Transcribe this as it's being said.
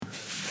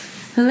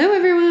Hello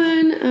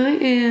everyone, I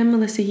am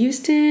Melissa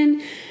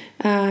Houston.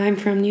 I'm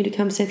from New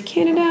Tecumseh,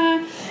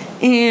 Canada,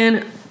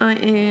 and I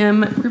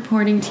am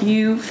reporting to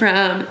you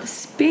from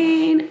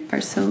Spain,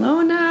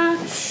 Barcelona.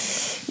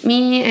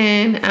 Me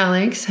and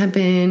Alex have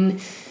been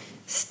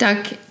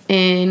stuck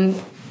in,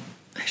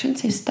 I shouldn't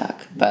say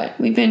stuck, but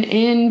we've been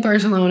in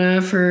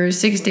Barcelona for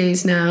 6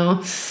 days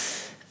now,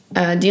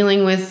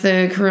 dealing with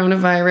the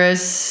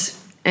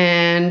coronavirus,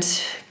 and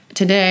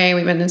today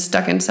we've been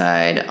stuck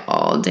inside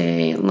all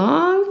day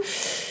long.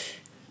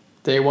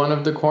 Day one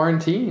of the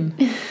quarantine.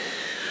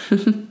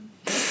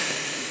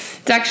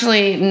 It's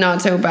actually not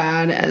so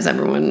bad as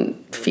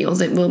everyone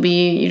feels it will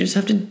be. You just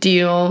have to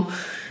deal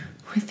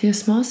with the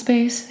small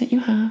space that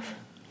you have.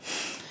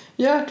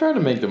 Yeah, try to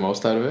make the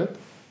most out of it.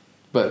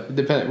 But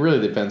it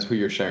really depends who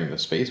you're sharing the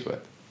space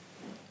with.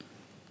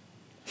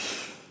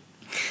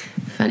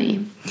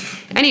 Funny.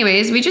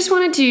 Anyways, we just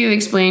wanted to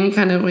explain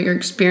kind of like our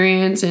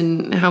experience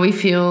and how we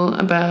feel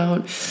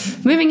about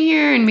moving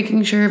here and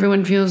making sure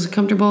everyone feels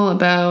comfortable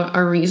about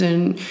our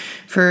reason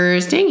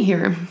for staying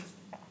here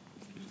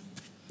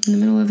in the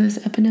middle of this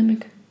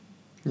epidemic.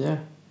 Yeah.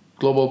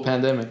 Global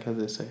pandemic, as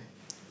they say.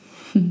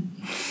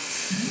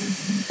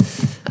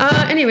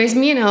 Anyways,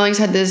 me and Alex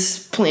had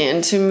this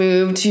plan to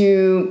move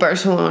to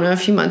Barcelona a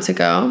few months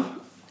ago.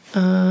 We'd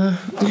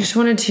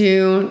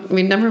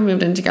never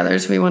moved in together,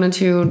 so we wanted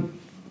to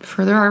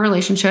further our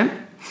relationship,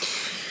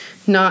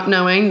 not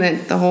knowing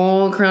that the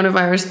whole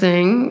coronavirus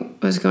thing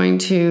was going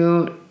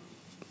to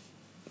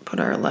put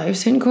our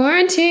lives in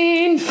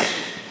quarantine.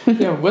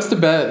 Yeah, what's the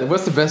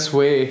best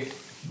way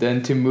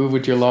than to move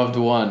with your loved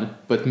one,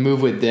 but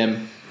move with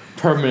them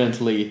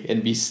permanently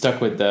and be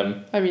stuck with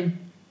them? I mean,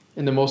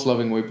 in the most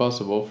loving way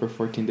possible for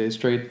 14 days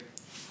straight.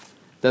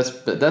 That's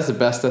the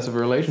best test of a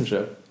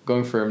relationship.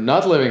 Going from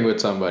not living with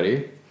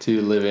somebody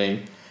to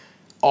living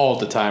all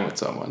the time with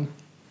someone.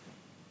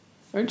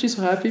 Aren't you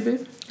so happy,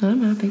 babe?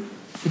 I'm happy.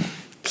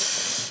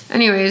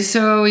 Anyways,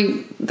 so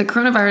the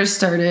coronavirus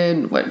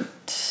started,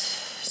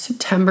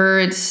 September?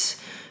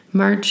 It's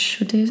March,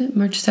 what day is it?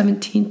 March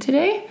 17th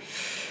today.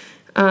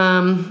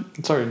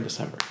 It's already in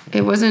December.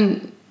 It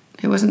wasn't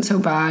so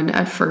bad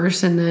at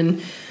first, and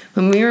then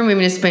when we were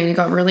moving to Spain, it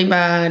got really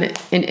bad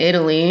in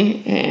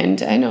Italy,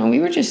 and I know we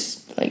were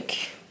just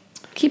like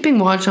keeping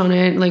watch on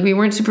it. Like, we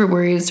weren't super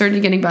worried. It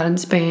started getting bad in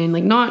Spain,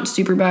 like not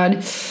super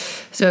bad.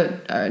 So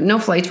no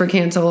flights were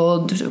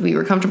canceled. We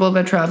were comfortable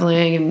about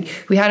traveling, and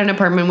we had an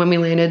apartment when we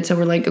landed. So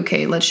we're like,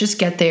 okay, let's just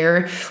get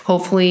there.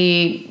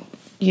 Hopefully,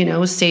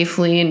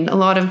 safely. And a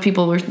lot of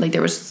people were like,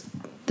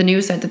 the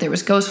news said that there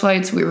was ghost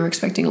flights. We were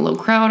expecting a low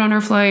crowd on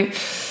our flight,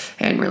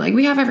 and we're like,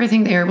 we have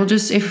everything there. We'll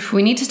just, if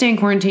we need to stay in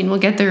quarantine, we'll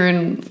get there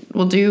and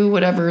we'll do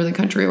whatever the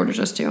country orders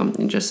us to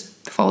and just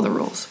follow the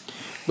rules.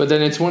 But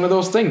then it's one of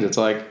those things. It's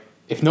like,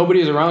 if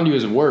nobody around you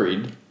is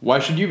worried, why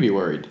should you be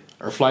worried?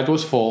 Our flight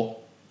was full.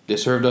 They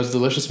served us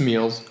delicious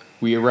meals.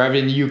 We arrived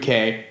in the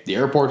UK. The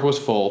airport was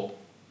full.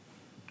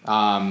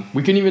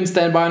 We couldn't even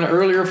stand by an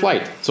earlier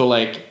flight. So,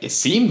 it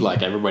seemed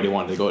like everybody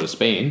wanted to go to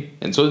Spain,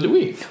 and so did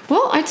we.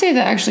 Well, I'd say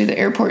that actually the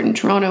airport in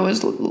Toronto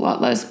was a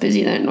lot less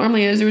busy than it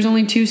normally is. There was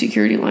only 2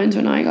 security lines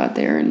when I got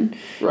there, and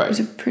It was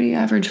a pretty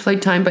average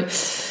flight time. But,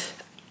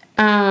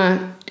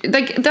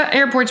 the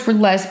airports were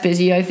less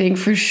busy, I think,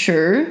 for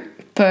sure.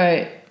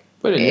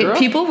 But in Europe?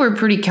 People were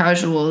pretty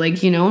casual,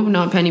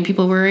 not many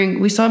people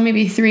we saw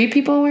maybe 3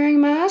 people wearing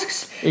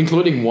masks.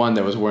 Including one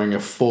that was wearing a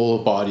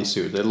full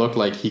bodysuit. It looked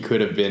like he could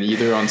have been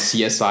either on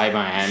CSI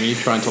Miami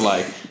trying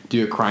to,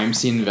 do a crime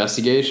scene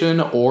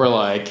investigation or,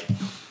 I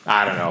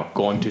don't know,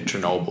 going to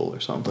Chernobyl or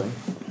something.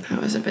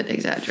 That was a bit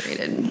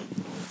exaggerated.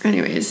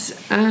 Anyways,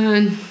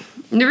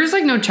 there was,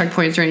 no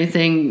checkpoints or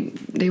anything.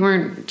 They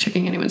weren't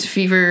checking anyone's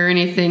fever or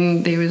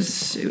anything. It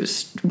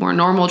was more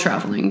normal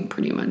traveling,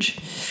 pretty much.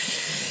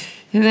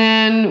 And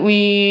then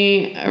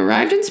we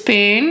arrived in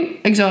Spain,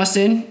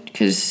 exhausted,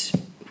 because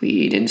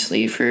we didn't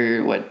sleep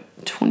for,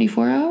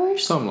 24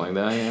 hours? Something like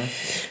that, yeah.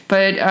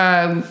 But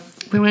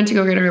we went to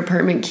go get our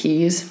apartment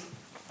keys,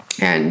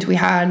 and we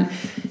had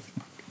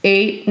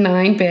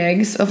 8-9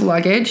 bags of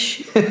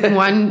luggage.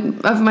 One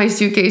of my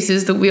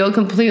suitcases, the wheel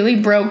completely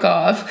broke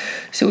off,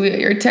 so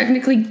we are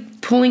technically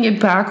pulling it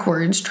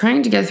backwards,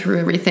 trying to get through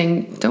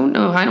everything. I don't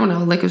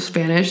know lick of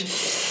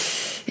Spanish.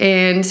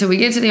 And so we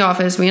get to the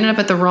office. We ended up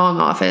at the wrong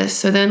office.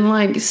 So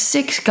then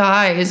 6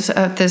 guys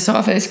at this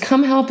office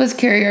come help us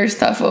carry our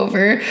stuff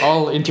over.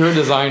 All interior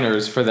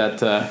designers for that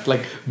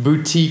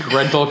boutique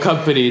rental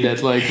company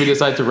that we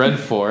decide to rent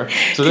for.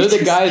 So they're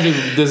the guys who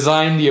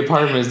designed the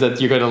apartments that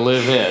you're going to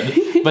live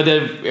in. But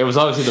then it was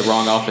obviously the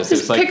wrong office.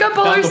 Just pick up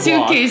all our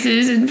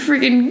suitcases and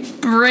freaking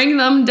bring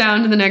them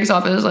down to the next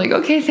office.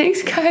 Okay,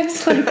 thanks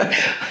guys. What?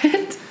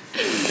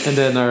 And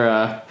then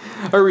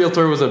our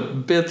realtor was a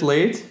bit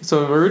late,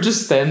 so we were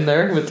just standing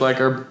there with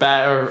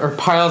our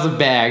piles of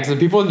bags, and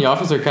people in the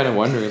office are kind of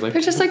wondering, they're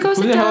just go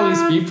sit who the hell down.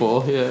 are these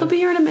people? Yeah, He'll be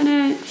here in a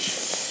minute.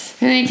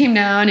 And then he came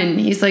down, and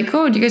he's like,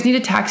 "Oh, do you guys need a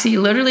taxi?" He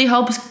literally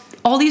helps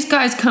all these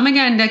guys come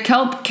again to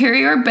help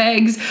carry our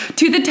bags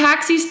to the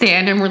taxi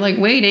stand, and we're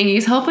waiting.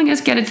 He's helping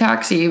us get a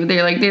taxi.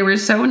 They were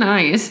so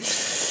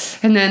nice.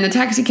 And then the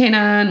taxi came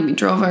on, and we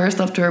drove our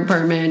stuff to our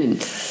apartment, and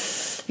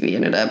we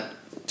ended up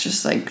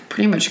just like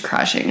pretty much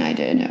crashing.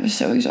 I was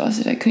so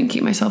exhausted. I couldn't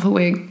keep myself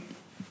awake.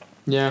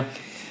 Yeah.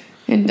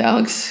 And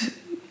Alex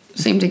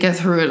seemed to get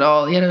through it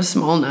all. He had a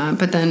small nap,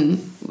 but then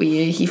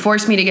he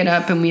forced me to get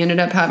up, and we ended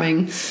up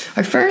having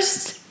our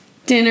first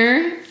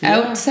dinner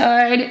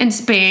outside in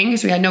Spain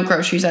because we had no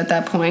groceries at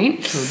that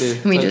point.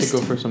 So we just to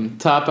go for some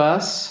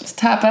tapas.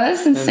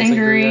 Tapas and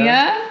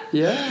sangria.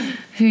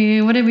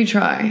 Yeah. What did we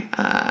try?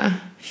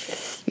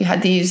 We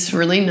had these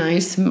really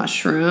nice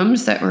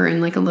mushrooms that were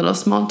in like a little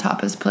small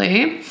tapas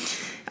plate.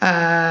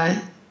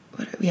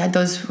 We had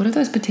those. What are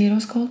those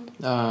potatoes called?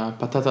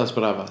 Patatas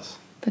bravas.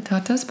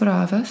 Patatas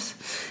bravas,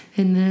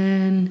 and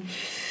then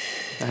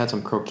I had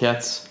some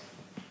croquettes.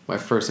 My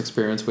first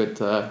experience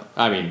with.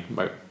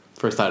 My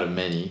first out of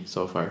many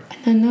so far.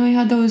 And then I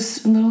had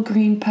those little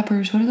green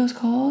peppers. What are those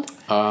called?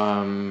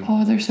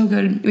 Oh, they're so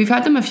good. We've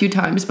had them a few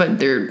times, but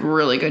they're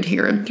really good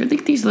here. They're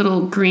like these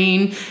little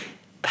green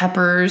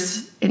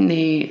peppers, and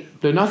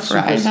they're not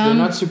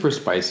super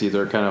spicy.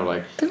 They're kind of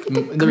like they're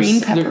like a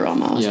green pepper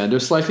almost. Yeah, they're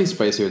slightly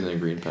spicier than a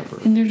green pepper.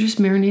 And they're just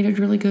marinated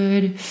really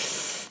good.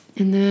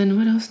 And then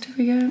what else did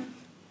we get?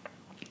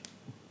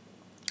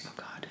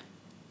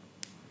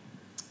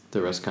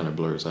 The rest kind of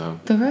blurs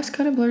out.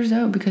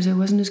 Because it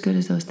wasn't as good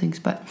as those things.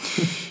 But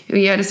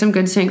we had some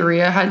good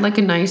sangria. Had like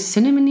a nice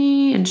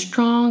cinnamony and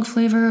strong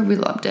flavor. We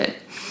loved it.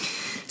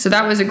 So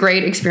that was a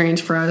great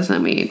experience for us.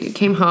 And we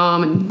came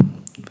home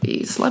and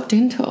we slept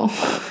until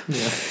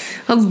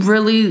a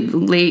really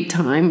late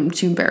time. I'm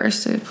too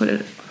embarrassed to put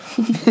it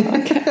on the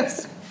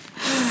podcast.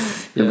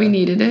 But we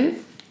needed it.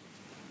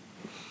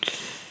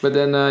 But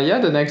then,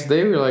 the next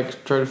day we were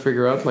like trying to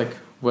figure out like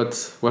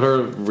what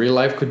our real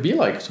life could be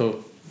like.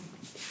 So...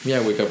 yeah,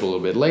 wake up a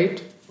little bit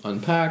late,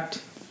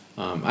 unpacked.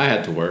 I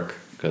had to work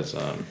because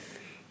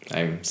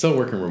I'm still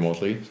working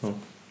remotely, so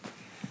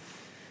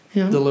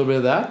did a little bit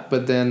of that.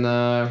 But then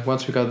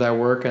once we got that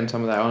work and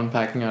some of that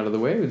unpacking out of the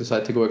way, we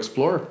decided to go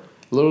explore.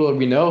 Little did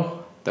we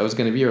know that was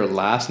going to be our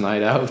last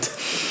night out.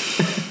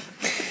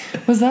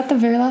 Was that the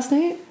very last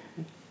night?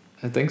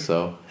 I think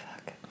so.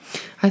 Fuck.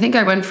 I think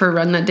I went for a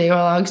run that day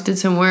while Alex did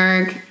some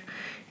work,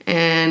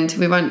 and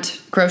we went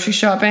grocery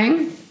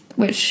shopping,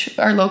 which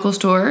our local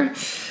store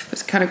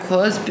was kind of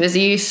cool. It's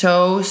busy,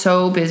 so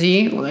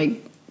busy.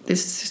 Like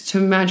this, to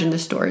imagine the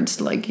store.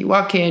 It's like you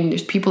walk in,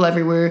 there's people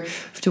everywhere. You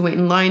have to wait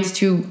in lines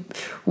to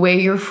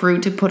weigh your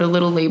fruit, to put a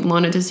little label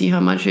on it to see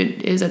how much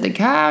it is at the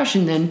cash,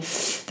 and then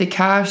the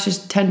cash is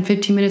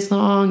 10-15 minutes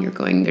long.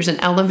 There's an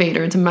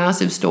elevator. It's a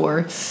massive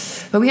store.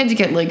 But we had to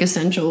get like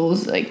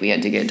essentials. Like we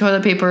had to get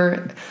toilet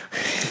paper.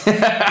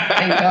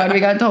 Thank God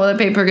we got toilet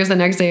paper because the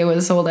next day it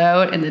was sold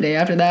out, and the day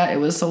after that it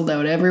was sold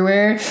out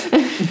everywhere.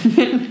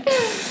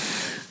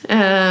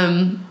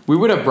 We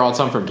would have brought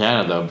some from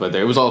Canada, but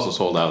it was also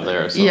sold out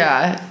there. So.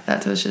 Yeah,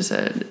 that was just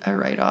a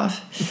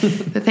write-off.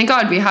 But thank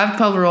God we have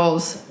 12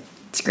 rolls.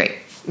 It's great.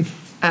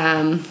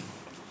 And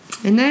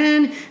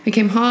then we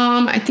came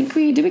home. I think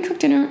we cook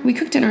dinner? We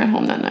cooked dinner at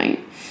home that night.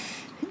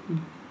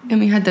 And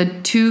we had the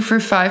 2 for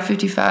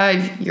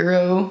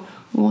 €5.55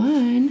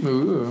 one.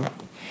 Ooh.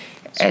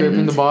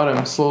 Scraping the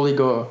bottom, slowly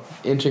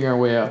inching our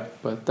way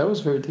up. But that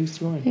was very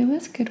tasty wine. It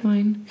was good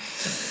wine.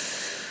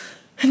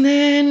 And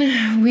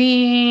then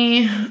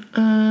we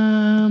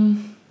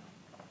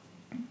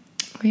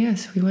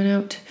went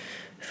out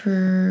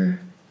for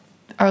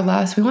our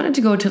last, we wanted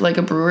to go to like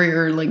a brewery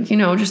or like,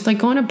 just like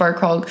go on a bar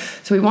crawl.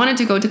 So we wanted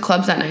to go to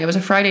clubs that night. It was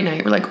a Friday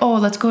night. We're like, oh,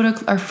 let's go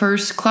to our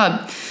first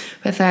club.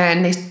 But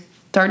then they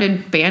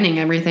started banning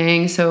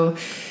everything. So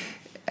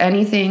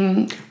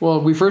anything. Well,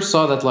 we first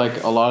saw that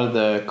like a lot of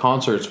the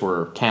concerts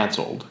were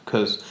canceled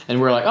and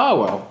we're like, oh,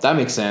 well, that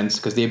makes sense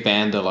because they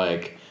banned the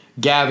like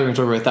gatherings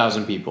over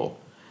 1,000 people.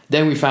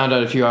 Then we found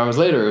out a few hours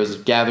later it was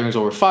gatherings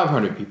over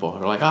 500 people.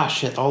 We're like,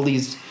 shit, all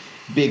these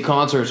big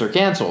concerts are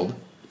canceled.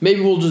 Maybe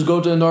we'll just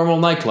go to a normal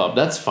nightclub.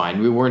 That's fine.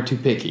 We weren't too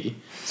picky.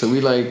 So we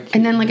like...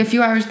 And then like a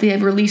few hours they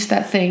had released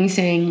that thing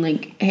saying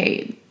like,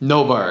 hey...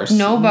 No bars.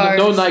 No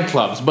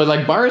nightclubs. But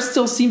like bars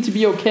still seem to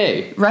be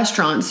okay.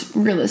 Restaurants,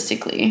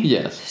 realistically.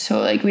 Yes. So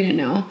like we didn't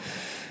know.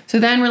 So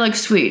then we're like,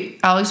 sweet.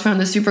 Alex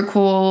found this super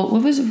cool...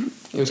 What was it?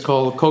 It was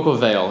called Coco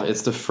Vale.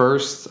 It's the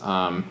first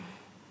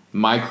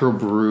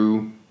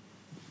microbrew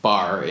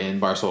bar in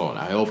Barcelona.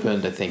 I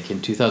opened, I think,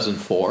 in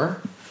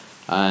 2004.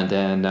 And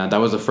then that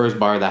was the first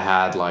bar that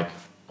had like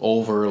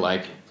over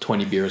like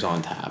 20 beers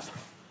on tap.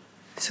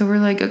 So we're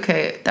like,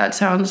 okay, that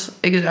sounds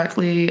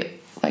exactly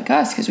like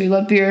us because we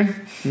love beer.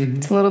 Mm-hmm.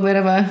 It's a little bit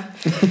of a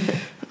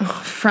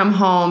from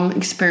home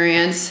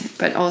experience,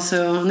 but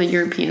also on the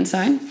European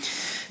side.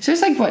 So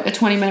it's like, what, a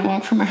 20-minute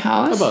walk from our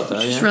house? About that,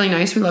 which is really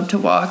nice. We love to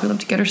walk. We love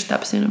to get our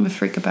steps in. I'm a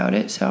freak about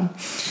it. So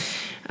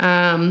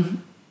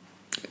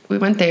we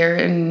went there,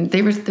 and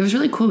it was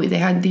really cool. They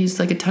had these,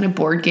 like, a ton of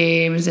board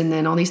games and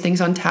then all these things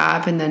on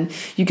tap. And then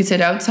you could sit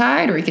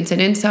outside or you could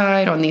sit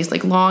inside on these,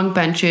 like, long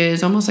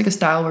benches, almost like a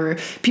style where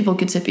people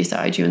could sit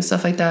beside you and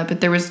stuff like that. But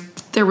there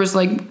was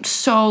like,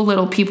 so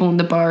little people in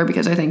the bar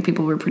because I think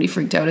people were pretty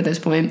freaked out at this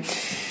point.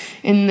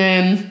 And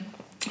then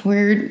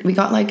we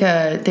got like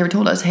they were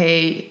told us,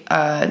 hey,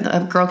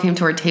 a girl came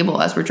to our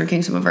table as we're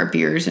drinking some of our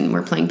beers and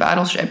we're playing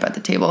Battleship at the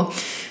table.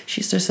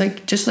 She's just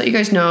like, just to let you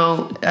guys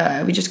know,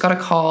 we just got a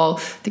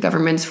call. The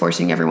government's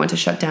forcing everyone to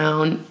shut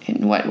down.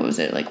 And what was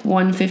it, like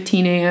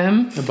 1:15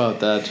 a.m.? About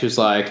that, she was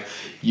like,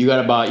 you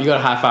got a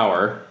half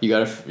hour. You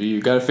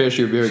gotta finish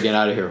your beer and get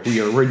out of here.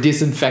 We're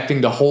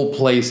disinfecting the whole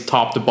place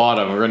top to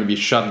bottom. We're gonna be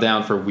shut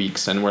down for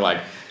weeks. And we're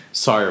like,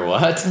 sorry,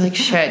 what? Like,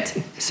 shit.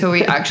 So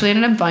we actually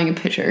ended up buying a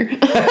pitcher.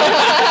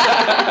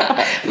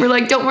 We're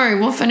like, don't worry,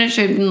 we'll finish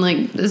it. And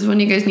like, this is when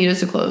you guys need us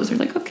to close. They're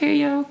like, okay,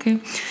 yeah, okay.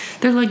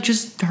 They're like,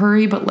 just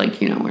hurry, but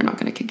like, we're not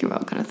going to kick you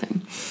out kind of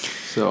thing.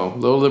 So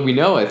little did we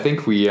know, I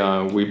think we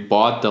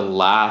bought the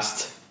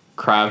last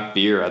craft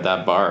beer at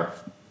that bar.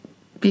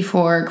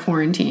 Before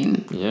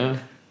quarantine. Yeah.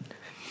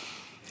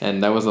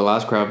 And that was the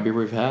last craft beer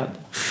we've had.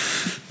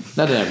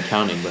 Not that I'm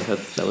counting, but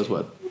that was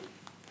what?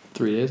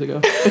 3 days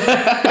ago.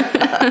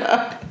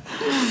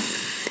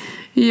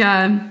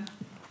 Yeah.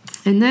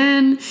 And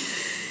then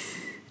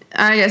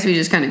I guess we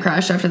just kind of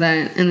crashed after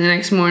that. And the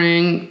next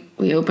morning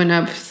we opened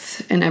up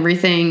and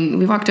everything.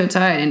 We walked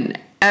outside and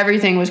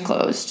everything was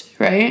closed,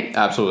 right?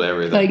 Absolutely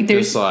everything. Like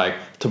there's just like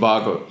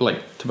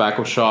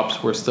tobacco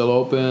shops were still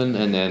open,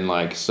 and then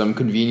like some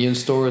convenience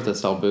stores that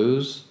sell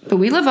booze. But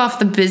we live off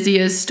the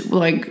busiest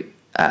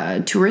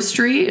tourist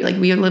street. Like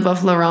we live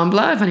off La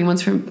Rambla, if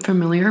anyone's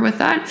familiar with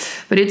that.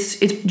 But it's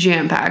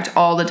jam packed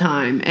all the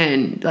time,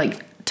 and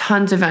like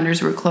tons of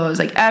vendors were closed.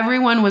 Like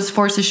everyone was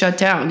forced to shut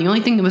down. The only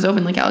thing that was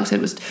open, like Alex said,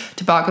 was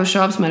tobacco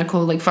shops,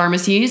 medical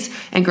pharmacies,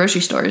 and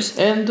grocery stores,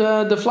 and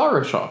the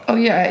flower shop. Oh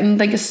yeah, and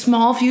like a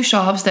small few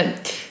shops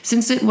that,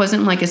 since it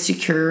wasn't like a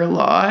secure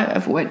law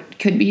of what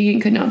could be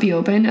and could not be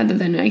open, other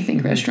than I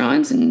think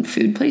restaurants and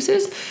food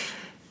places,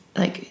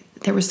 like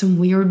there was some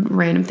weird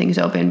random things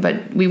open.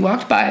 But we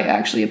walked by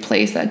actually a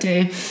place that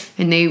day,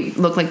 and they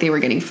looked like they were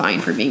getting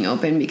fined for being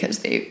open because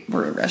they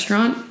were a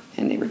restaurant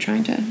and they were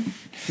trying to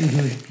be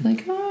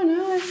like, oh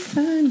no, it's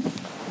fine.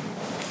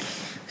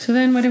 So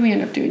then what did we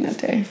end up doing that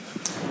day?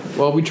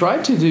 Well, we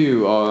tried to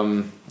do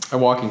a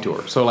walking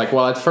tour. So like,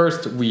 well, at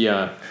first we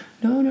No,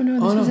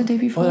 this was the day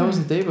before. Oh, that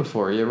was the day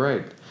before. Yeah,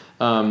 right.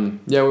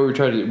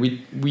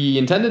 We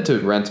intended to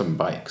rent some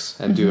bikes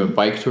and do a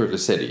bike tour of the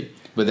city,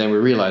 but then we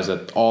realized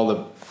that all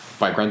the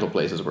bike rental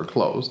places were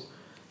closed.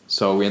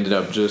 So we ended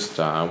up just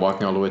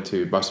walking all the way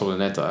to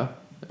Barceloneta,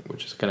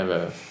 which is kind of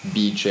a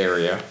beach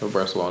area of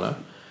Barcelona.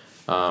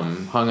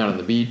 Hung out on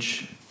the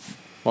beach,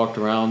 walked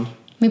around.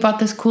 We bought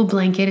this cool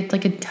blanket. It's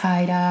like a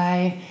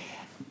tie-dye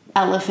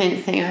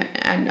elephant thing.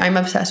 I'm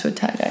obsessed with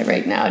tie-dye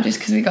right now just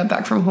because we got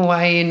back from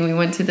Hawaii and we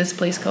went to this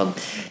place called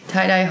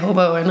Tie-Dye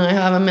Hobo, and I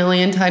have a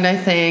million tie-dye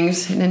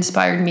things. It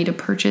inspired me to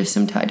purchase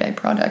some tie-dye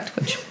product,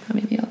 which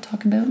maybe I'll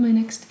talk about in my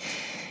next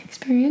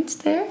experience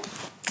there.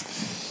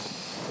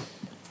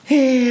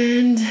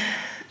 And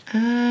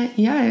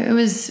it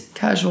was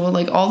casual.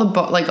 Like all the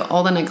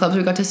nightclubs,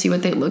 we got to see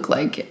what they look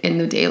like in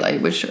the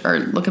daylight, which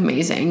look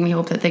amazing. We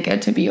hope that they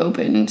get to be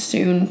open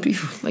soon,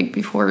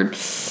 before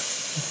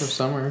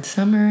summer.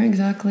 Summer,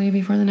 exactly,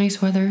 before the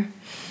nice weather.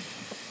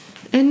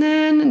 And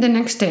then the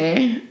next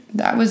day,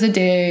 that was the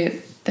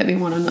day that we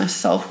went on a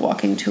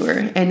self-walking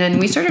tour. And then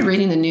we started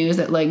reading the news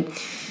that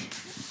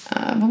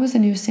what was the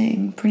news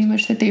saying? Pretty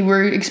much that they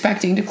were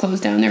expecting to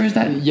close down. There was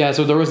that. Yeah,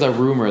 so there was that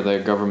rumor that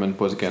the government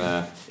was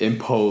gonna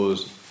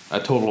impose a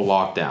total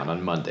lockdown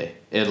on Monday,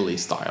 Italy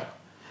style.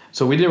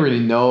 So we didn't really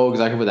know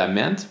exactly what that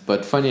meant,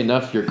 but funny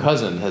enough, your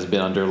cousin has been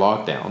under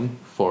lockdown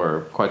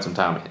for quite some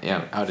time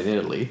out in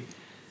Italy.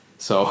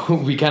 So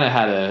we kind of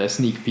had a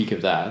sneak peek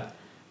of that.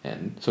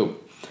 And so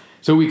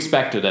we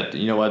expected that,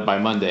 by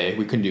Monday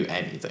we couldn't do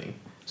anything.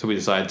 So we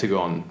decided to go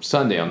on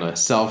Sunday on a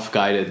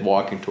self-guided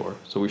walking tour.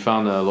 So we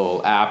found a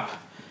little app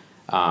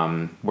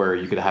where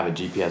you could have a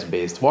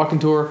GPS-based walking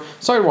tour.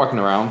 Started walking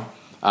around.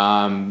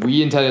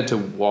 We intended to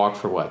walk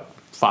for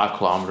 5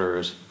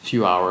 kilometers, a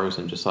few hours,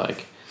 and just I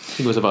think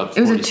it was about 40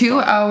 It was a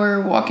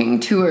 2-hour walking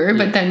tour,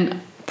 but then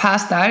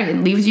past that, it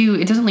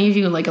doesn't leave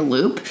you like a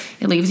loop.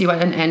 It leaves you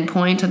at an end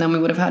point, so then we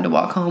would have had to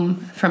walk home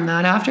from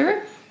that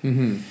after.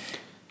 Mm-hmm.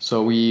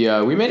 So we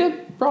made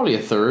it probably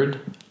a third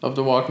of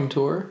the walking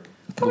tour.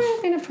 I thought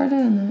we made it further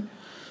than that.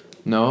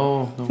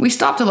 No. We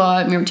stopped a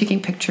lot, and we were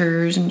taking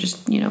pictures and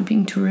just,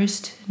 being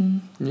tourists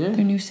in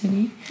their new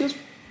city.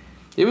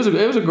 It was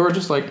a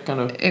gorgeous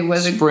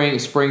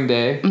spring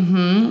day.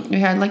 Mm-hmm. We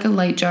had a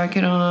light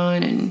jacket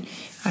on, and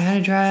I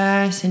had a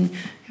dress, and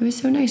it was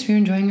so nice. We were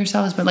enjoying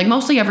ourselves, but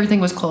mostly everything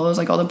was closed,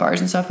 all the bars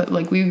and stuff. But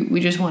we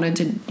just wanted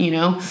to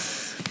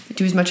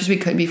do as much as we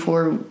could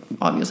before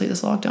obviously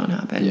this lockdown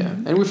happened. Yeah,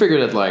 and we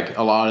figured that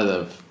a lot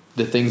of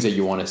the things that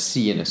you want to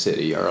see in a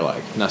city are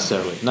not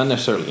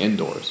necessarily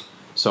indoors.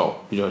 So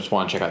you just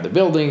want to check out the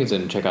buildings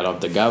and check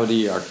out the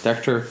Gaudi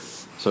architecture.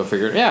 So I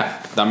figured,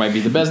 that might be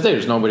the best day.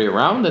 There's nobody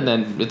around, and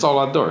then it's all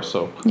outdoors.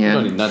 So you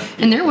don't need that.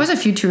 And there was a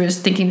few tourists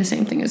thinking the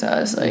same thing as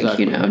us.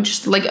 Exactly.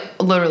 Just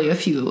literally a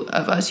few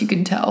of us. You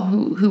could tell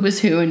who was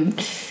who, and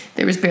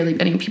there was barely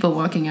any people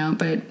walking out.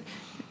 But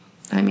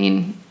I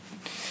mean,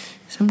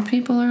 some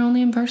people are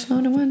only in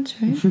Barcelona once,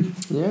 right?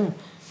 Yeah.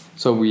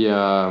 So we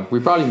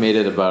probably made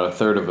it about a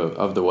third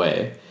of the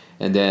way,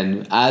 and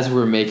then as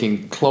we're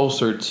making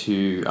closer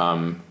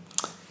to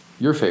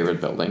your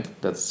favorite building,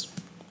 what's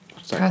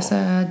that called?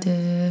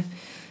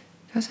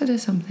 Casa de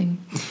something.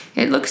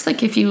 It looks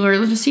like if you were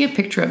to see a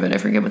picture of it, I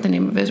forget what the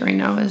name of it is right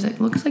now. It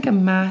looks like a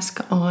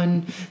mask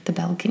on the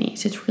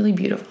balconies. It's really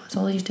beautiful. It's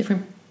all these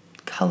different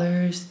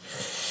colors.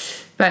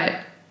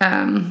 But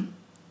I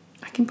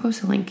can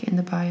post a link in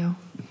the bio.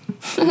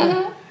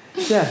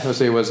 Yeah,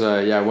 so it was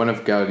one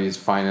of Gaudi's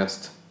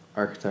finest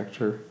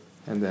architecture,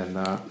 and then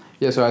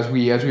so as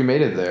we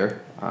made it there,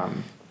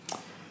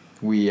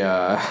 we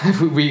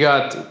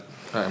got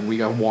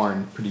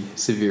warned pretty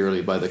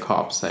severely by the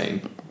cops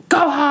saying,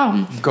 "Go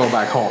home. Go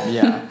back home."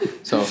 Yeah.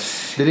 So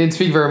they didn't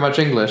speak very much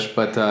English,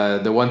 but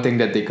the one thing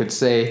that they could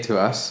say to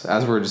us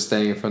as we were just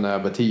staying in front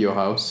of the Batillo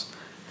house,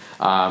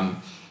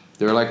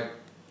 they were like,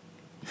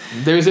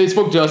 they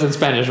spoke to us in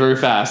Spanish very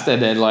fast,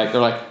 and then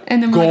they're like,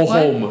 and then go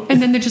home,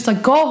 and then they're just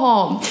like, go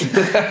home. So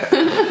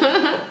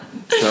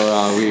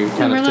we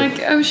kind of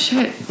like, oh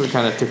shit. We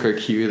kind of took our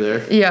cue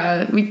there.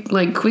 Yeah, we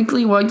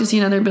quickly walked to see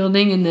another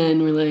building, and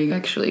then we're like,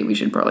 actually, we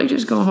should probably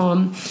just go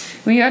home.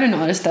 We had a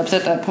lot of steps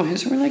at that point,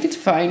 so we're like, it's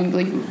fine.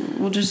 Like,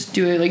 we'll just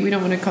do it. Like, we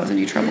don't want to cause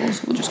any trouble,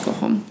 so we'll just go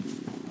home.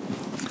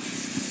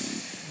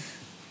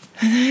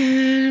 And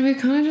then we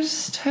kind of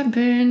just have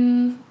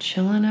been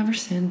chilling ever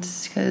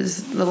since,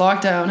 because the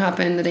lockdown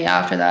happened the day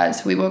after that.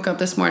 So we woke up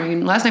this morning,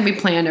 and last night we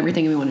planned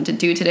everything we wanted to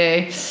do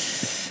today.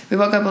 We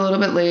woke up a little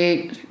bit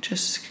late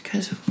just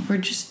because we're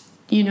just,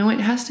 it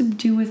has to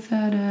do with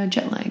that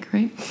jet lag,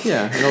 right?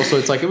 Yeah, and also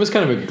it's like, it was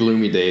kind of a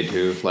gloomy day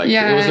too. It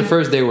was the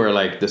first day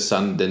where the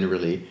sun didn't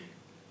really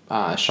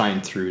shine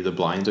through the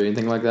blinds or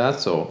anything like that.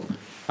 So,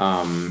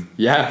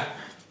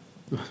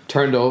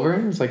 turned over,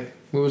 and it's like,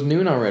 it was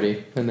noon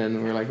already, and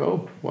then we're like,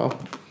 oh, well,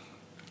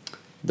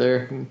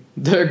 there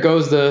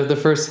goes the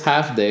first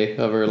half day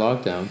of our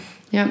lockdown.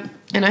 Yep.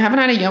 And I haven't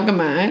had a yoga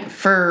mat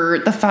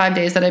for the 5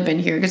 days that I've been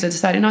here, because I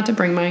decided not to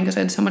bring mine because I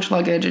had so much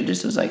luggage. It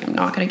just was like, I'm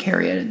not going to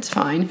carry it. It's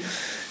fine.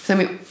 So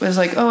then we was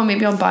like, oh,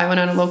 maybe I'll buy one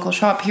at a local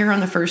shop here on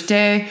the first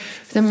day.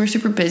 But then we were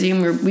super busy,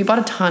 and we bought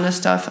a ton of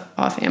stuff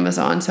off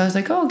Amazon. So I was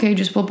like, oh, okay,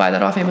 we'll buy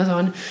that off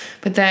Amazon.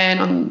 But then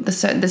on the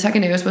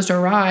second day it was supposed to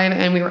arrive,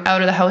 and we were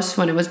out of the house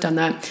when it was done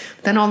that.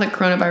 But then all the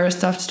coronavirus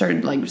stuff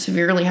started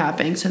severely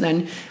happening. So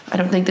then I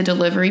don't think the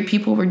delivery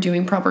people were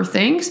doing proper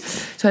things.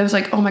 So I was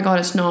like, oh my God,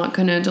 it's not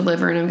going to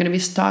deliver, and I'm going to be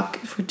stuck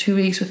for 2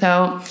 weeks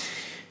without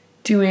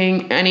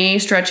doing any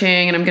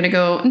stretching, and I'm going to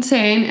go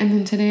insane. And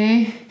then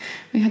today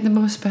we had the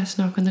best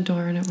knock on the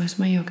door, and it was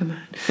my yoga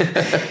mat.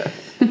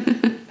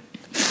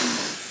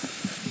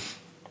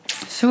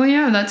 So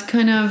yeah, that's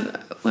kind of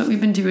what we've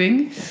been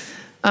doing.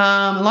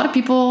 A lot of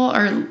people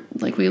are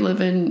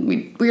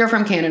we are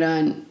from Canada,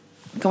 and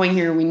going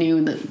here, we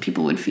knew that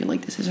people would feel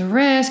like this is a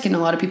risk, and a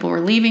lot of people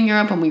were leaving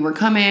Europe when we were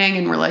coming,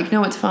 and we're like,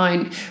 no, it's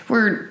fine.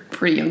 We're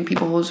pretty young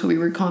people, so we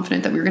were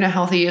confident that we were going to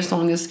healthy as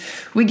long as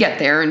we get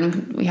there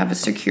and we have a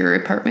secure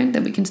apartment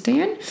that we can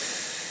stay in.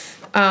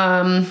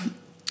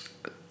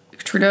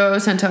 Trudeau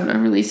sent out a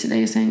release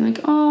today saying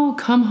oh,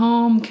 come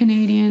home,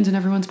 Canadians, and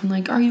everyone's been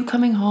like, are you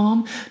coming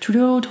home?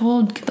 Trudeau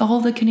told all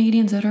the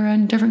Canadians that are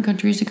in different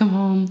countries to come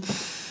home.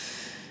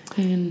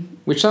 And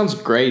which sounds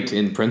great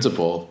in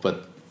principle,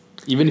 but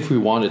even if we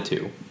wanted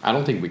to, I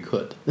don't think we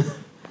could.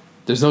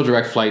 There's no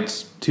direct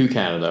flights to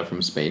Canada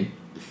from Spain,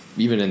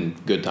 even in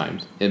good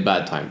times. In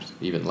bad times,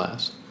 even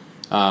less.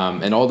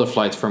 And all the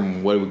flights,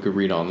 from what we could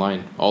read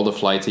online, all the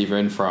flights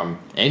even from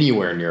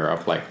anywhere in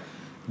Europe, like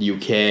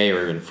UK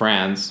or even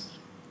France,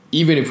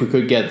 even if we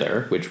could get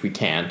there, which we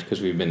can't because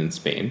we've been in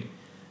Spain,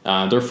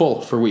 they're full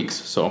for weeks.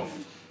 So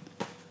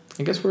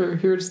I guess we're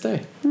here to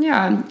stay.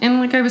 Yeah,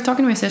 and I was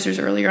talking to my sisters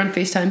earlier on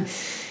FaceTime,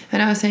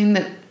 and I was saying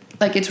that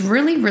it's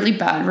really, really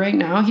bad right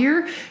now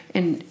here,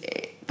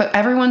 but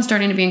everyone's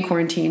starting to be in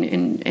quarantine.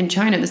 In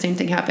China, the same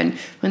thing happened.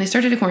 When they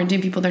started to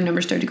quarantine people, their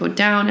numbers started to go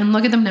down, and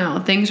look at them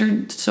now. Things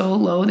are so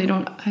low. I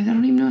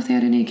don't even know if they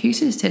had any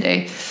cases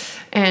today.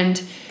 And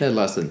they had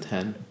less than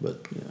 10,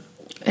 but yeah.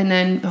 And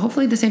then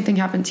hopefully the same thing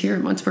happens here.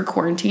 Once we're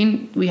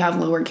quarantined, we have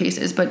lower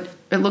cases, but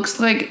it looks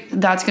like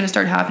that's going to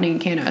start happening in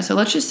Canada. So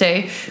let's just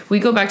say we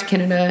go back to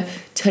Canada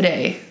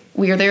today.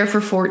 We are there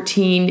for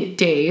 14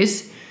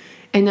 days,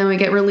 and then we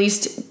get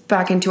released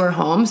back into our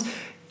homes.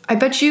 I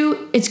bet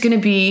you it's going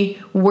to be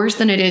worse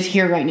than it is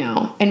here right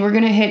now. And we're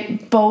going to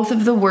hit both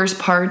of the worst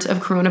parts of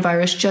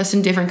coronavirus just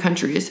in different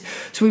countries.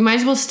 So we might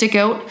as well stick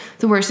out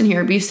the worst in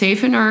here, be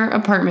safe in our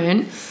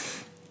apartment,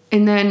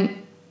 and then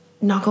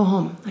not go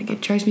home. It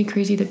drives me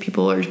crazy that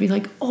people are just be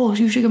like, oh,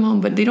 you should come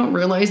home, but they don't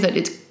realize that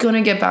it's going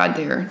to get bad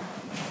there.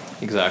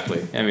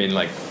 Exactly. I mean,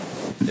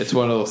 it's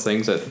one of those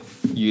things that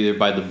you either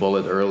bite the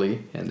bullet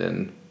early and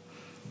then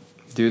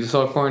do the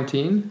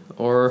self-quarantine,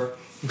 or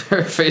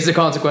face the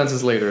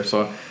consequences later.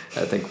 So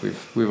I think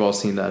we've all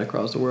seen that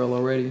across the world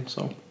already.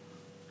 So,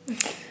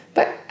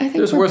 but I think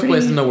there's worse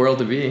place in the world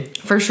to be,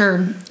 for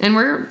sure. And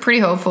we're pretty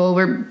hopeful.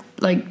 We're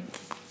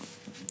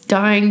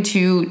dying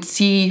to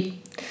see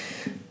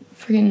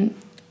freaking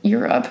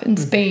Europe and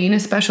Spain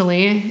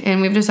especially,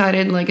 and we've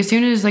decided like as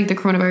soon as like the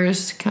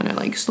coronavirus kind of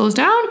like slows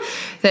down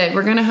that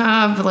we're gonna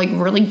have like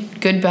really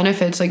good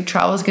benefits. Like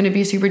travel is gonna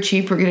be super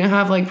cheap. We're gonna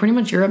have like pretty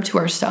much Europe to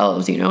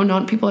ourselves, you know.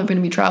 Not people are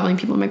gonna be traveling.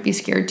 People might be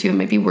scared too. It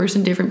might be worse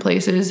in different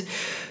places.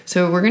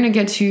 So we're gonna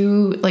get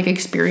to like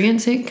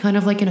experience it kind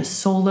of like in a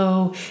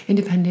solo,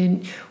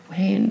 independent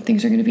way, and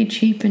things are gonna be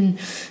cheap, and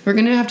we're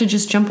gonna have to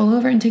just jump all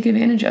over and take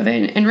advantage of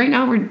it. And right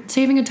now we're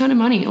saving a ton of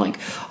money. Like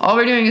all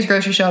we're doing is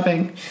grocery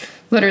shopping.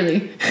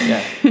 Literally.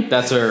 Yeah.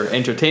 That's our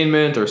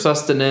entertainment, or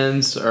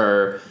sustenance,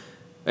 or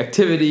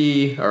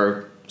activity,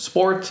 or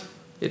sport.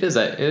 It is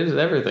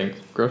everything.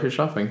 Grocery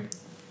shopping.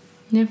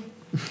 Yeah.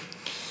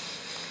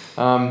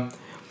 But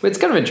it's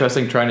kind of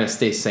interesting trying to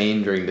stay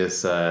sane during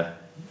this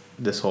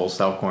this whole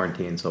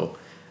self-quarantine. So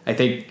I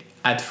think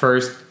at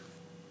first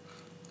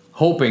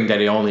hoping that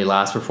it only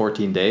lasts for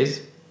 14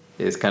 days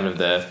is kind of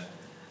the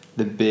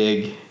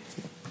big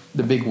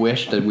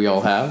wish that we all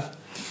have.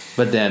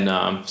 But then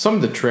some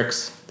of the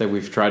tricks that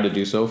we've tried to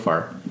do so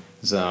far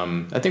is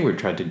I think we've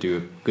tried to do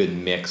a good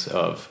mix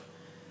of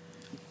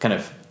kind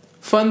of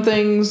fun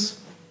things,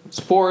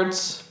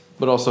 sports,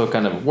 but also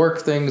kind of work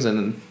things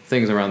and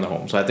things around the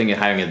home. So I think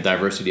having a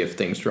diversity of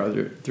things throughout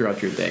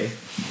your day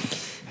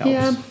helps.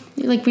 Yeah,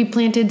 like we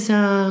planted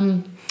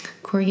some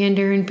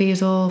coriander and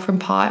basil from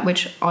pot,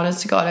 which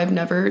honest to God I've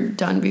never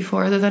done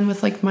before other than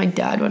with like my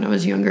dad when I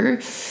was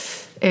younger.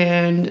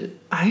 And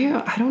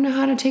I don't know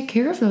how to take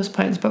care of those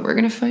plants, but we're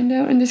going to find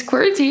out in this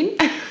quarantine.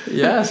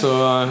 Yeah,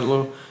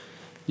 so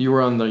you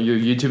were on your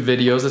YouTube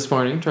videos this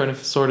morning trying to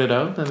sort it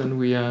out, and then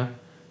we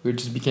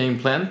just became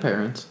plant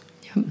parents.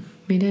 Yep,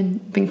 we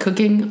did. Been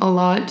cooking a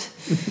lot,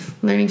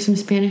 learning some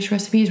Spanish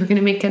recipes. We're going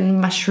to make a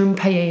mushroom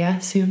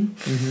paella soon,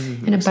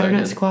 and a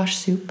butternut squash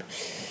soup.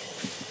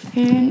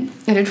 And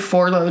I did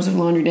 4 loads of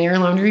laundry today. Our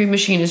laundry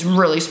machine is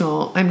really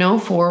small. I know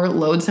 4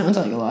 loads sounds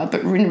like a lot,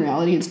 but in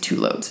reality it's 2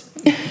 loads.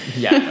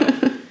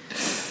 Yeah.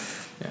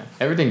 Yeah.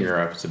 Everything in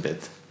Europe is a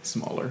bit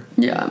smaller.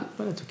 Yeah.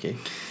 But it's okay.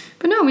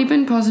 But no, we've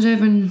been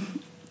positive and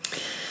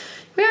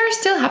we are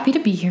still happy to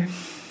be here.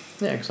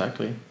 Yeah,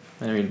 exactly.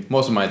 I mean,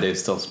 most of my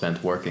days still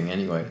spent working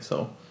anyway,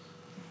 so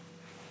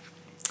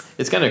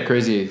it's kind of a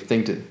crazy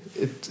thing to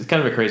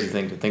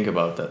think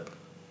about that.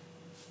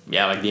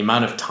 Yeah, like the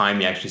amount of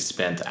time you actually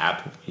spent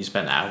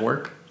at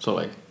work. So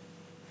like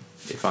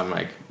if I'm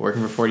like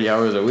working for 40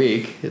 hours a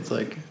week, it's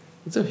a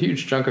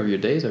huge chunk of your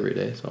days every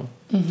day. So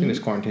I think this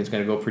quarantine is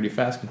going to go pretty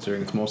fast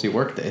considering it's mostly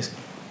work days.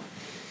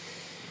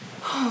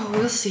 Oh,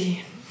 we'll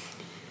see.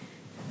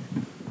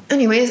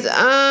 Anyways,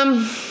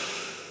 well,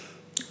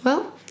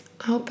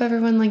 I hope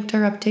everyone liked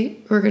our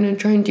update. We're going to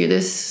try and do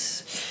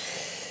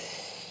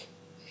this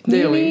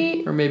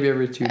daily, or maybe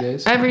every 2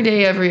 days. Every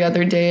day, every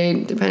other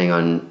day, depending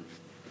on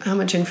how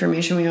much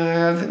information we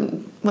have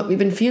and what we've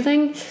been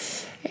feeling.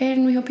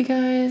 And we hope you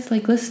guys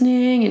like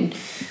listening, and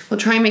we'll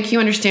try and make you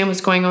understand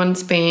what's going on in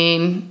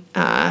Spain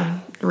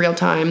real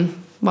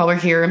time while we're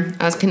here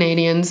as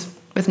Canadians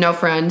with no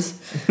friends,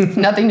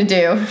 nothing to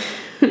do.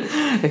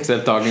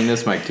 Except talking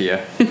this mic to you.